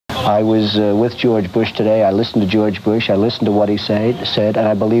I was with George Bush today. I listened to George Bush. I listened to what he said, and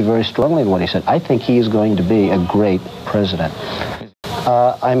I believe very strongly in what he said. I think he is going to be a great president.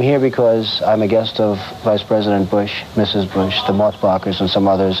 I'm here because I'm a guest of Vice President Bush, Mrs. Bush, the Mothbachers, and some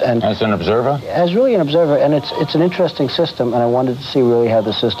others. And as an observer? As really an observer, and it's an interesting system, and I wanted to see really how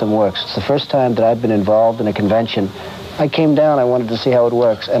the system works. It's the first time that I've been involved in a convention. I came down, I wanted to see how it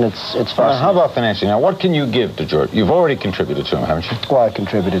works, and it's fascinating. How about financially? Now, what can you give to George? You've already contributed to him, haven't you? Well, I've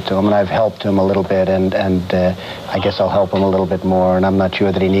contributed to him, and I've helped him a little bit, and I guess I'll help him a little bit more, and I'm not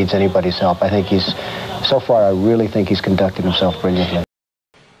sure that he needs anybody's help. I think so far, I really think he's conducted himself brilliantly.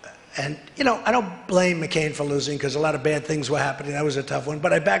 And, you know, I don't blame McCain for losing because a lot of bad things were happening. That was a tough one.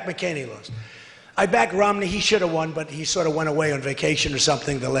 But I backed McCain, he lost. I backed Romney, he should have won, but he sort of went away on vacation or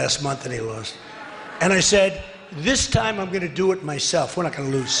something the last month and he lost. And I said, this time I'm going to do it myself. We're not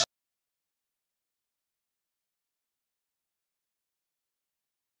going to lose.